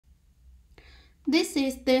This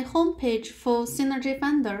is the homepage for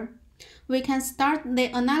SynergyFinder. We can start the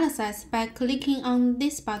analysis by clicking on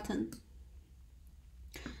this button.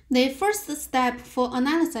 The first step for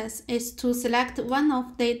analysis is to select one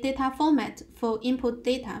of the data formats for input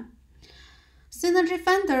data.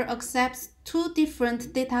 SynergyFinder accepts two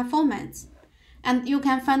different data formats, and you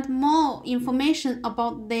can find more information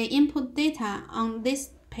about the input data on this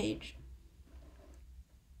page.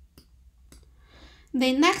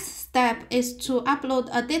 The next step is to upload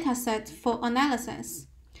a dataset for analysis.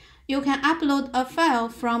 You can upload a file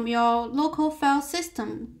from your local file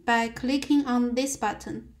system by clicking on this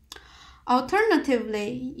button.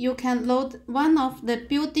 Alternatively, you can load one of the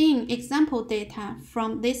built-in example data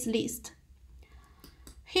from this list.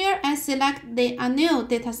 Here I select the annual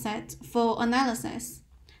dataset for analysis.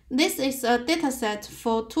 This is a dataset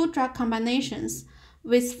for 2 drug combinations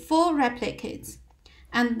with 4 replicates,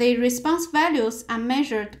 and the response values are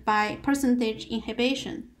measured by percentage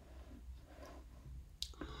inhibition.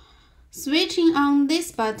 Switching on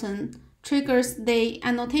this button triggers the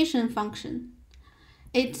annotation function.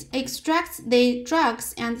 It extracts the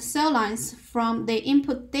drugs and cell lines from the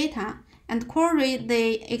input data and queries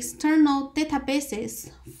the external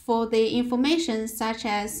databases for the information such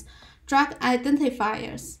as drug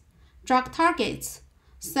identifiers, drug targets,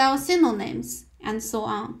 cell synonyms, and so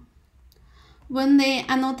on. When the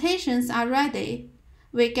annotations are ready,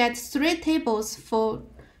 we get 3 tables for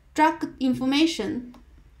drug information,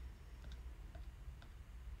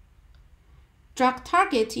 drug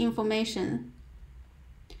target information,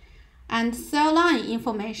 and cell line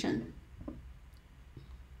information.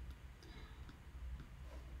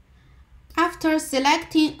 After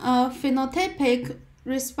selecting a phenotypic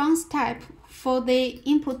response type for the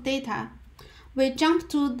input data, we jump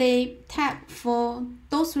to the tab for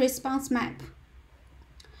dose response map.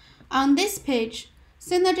 On this page,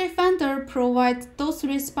 SynergyFinder provides dose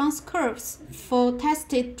response curves for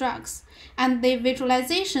tested drugs and the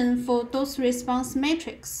visualization for dose response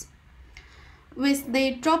matrix. With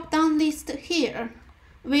the drop-down list here,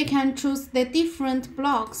 we can choose the different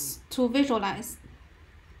blocks to visualize.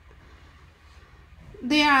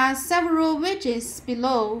 There are several widgets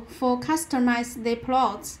below for customize the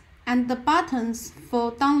plots and the buttons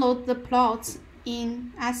for download the plots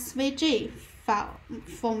in SVG file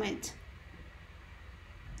format.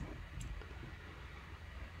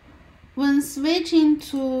 When switching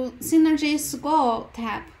to Synergy Score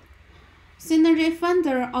tab,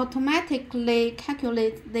 SynergyFinder automatically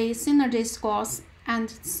calculates the synergy scores and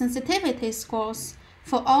sensitivity scores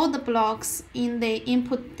for all the blocks in the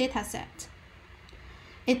input dataset.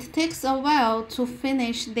 It takes a while to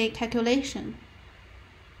finish the calculation.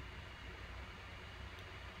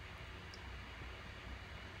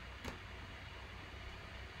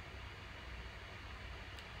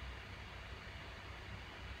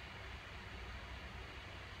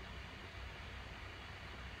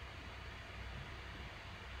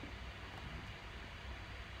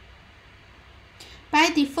 By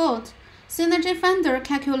default, SynergyFinder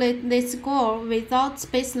calculates the score without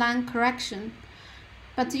baseline correction,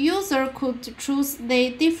 but the user could choose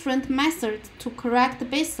the different method to correct the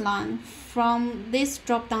baseline from this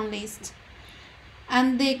drop-down list,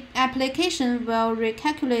 and the application will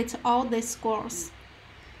recalculate all the scores.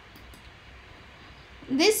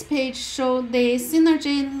 This page shows the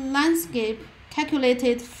synergy landscape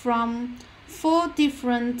calculated from 4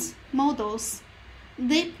 different models: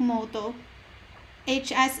 ZIP model,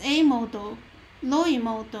 HSA model, Lowy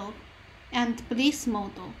model, and Bliss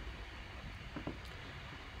model.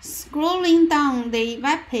 Scrolling down the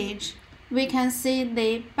web page, we can see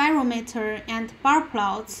the barometer and bar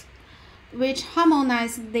plots, which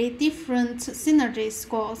harmonize the different synergy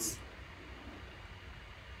scores.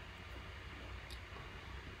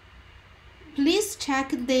 Please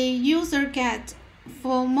check the user guide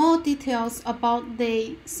for more details about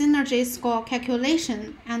the synergy score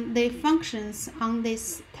calculation and the functions on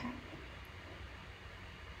this tab.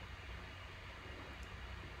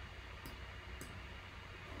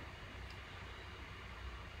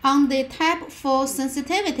 On the tab for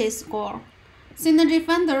sensitivity score,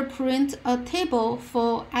 SynergyFinder prints a table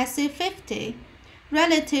for IC50,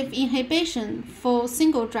 relative inhibition for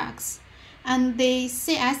single drugs, and the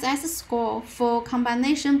CSS score for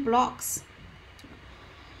combination blocks.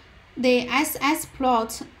 The SS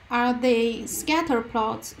plots are the scatter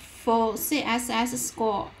plots for CSS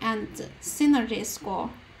score and synergy score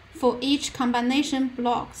for each combination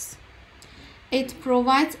blocks. It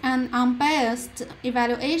provides an unbiased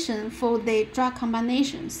evaluation for the drug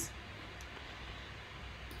combinations.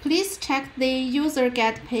 Please check the user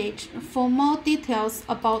guide page for more details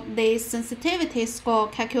about the sensitivity score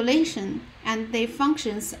calculation and the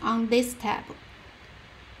functions on this tab.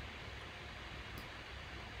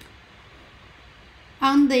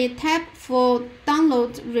 On the tab for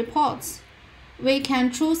Download Reports, we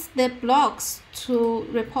can choose the blocks to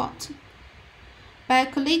report. By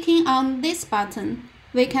clicking on this button,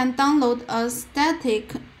 we can download a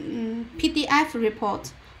static PDF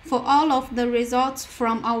report for all of the results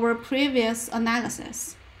from our previous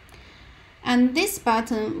analysis. And this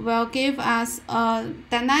button will give us a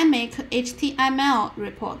dynamic HTML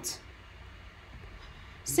report.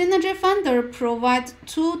 SynergyFinder provides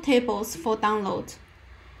two tables for download.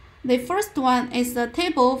 The first one is a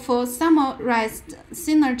table for summarized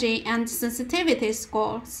synergy and sensitivity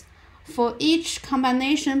scores for each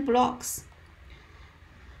combination blocks.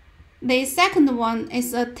 The second one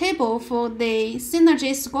is a table for the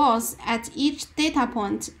synergy scores at each data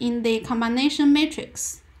point in the combination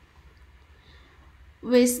matrix.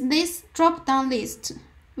 With this drop-down list,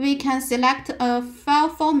 we can select a file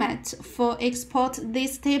format for export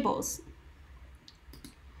these tables.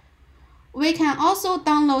 We can also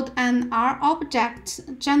download an R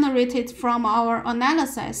object generated from our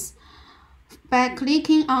analysis by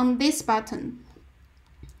clicking on this button.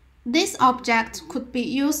 This object could be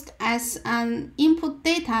used as an input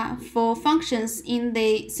data for functions in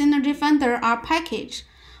the SynergyFinder R package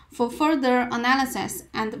for further analysis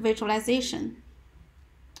and visualization.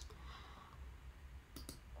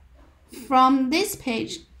 From this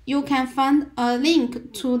page, you can find a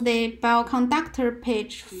link to the bioconductor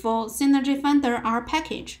page for SynergyFinder R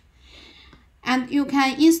package. And you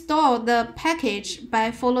can install the package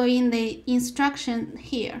by following the instruction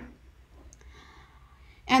here.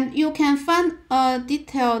 And you can find a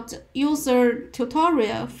detailed user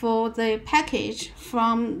tutorial for the package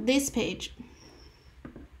from this page.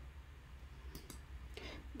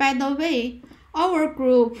 By the way, our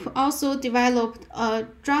group also developed a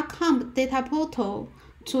DrugComp data portal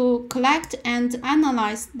to collect and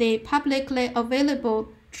analyze the publicly available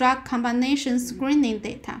drug combination screening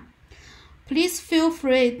data. Please feel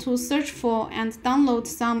free to search for and download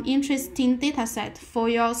some interesting dataset for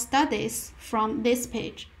your studies from this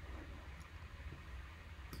page.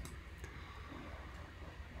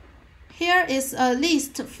 Here is a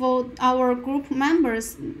list for our group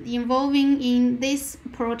members involving in this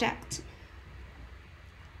project.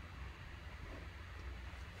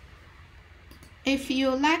 If you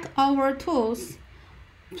like our tools,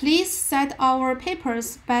 please cite our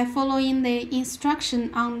papers by following the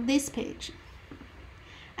instruction on this page.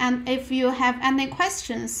 And if you have any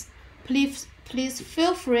questions, please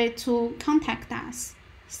feel free to contact us.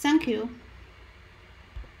 Thank you.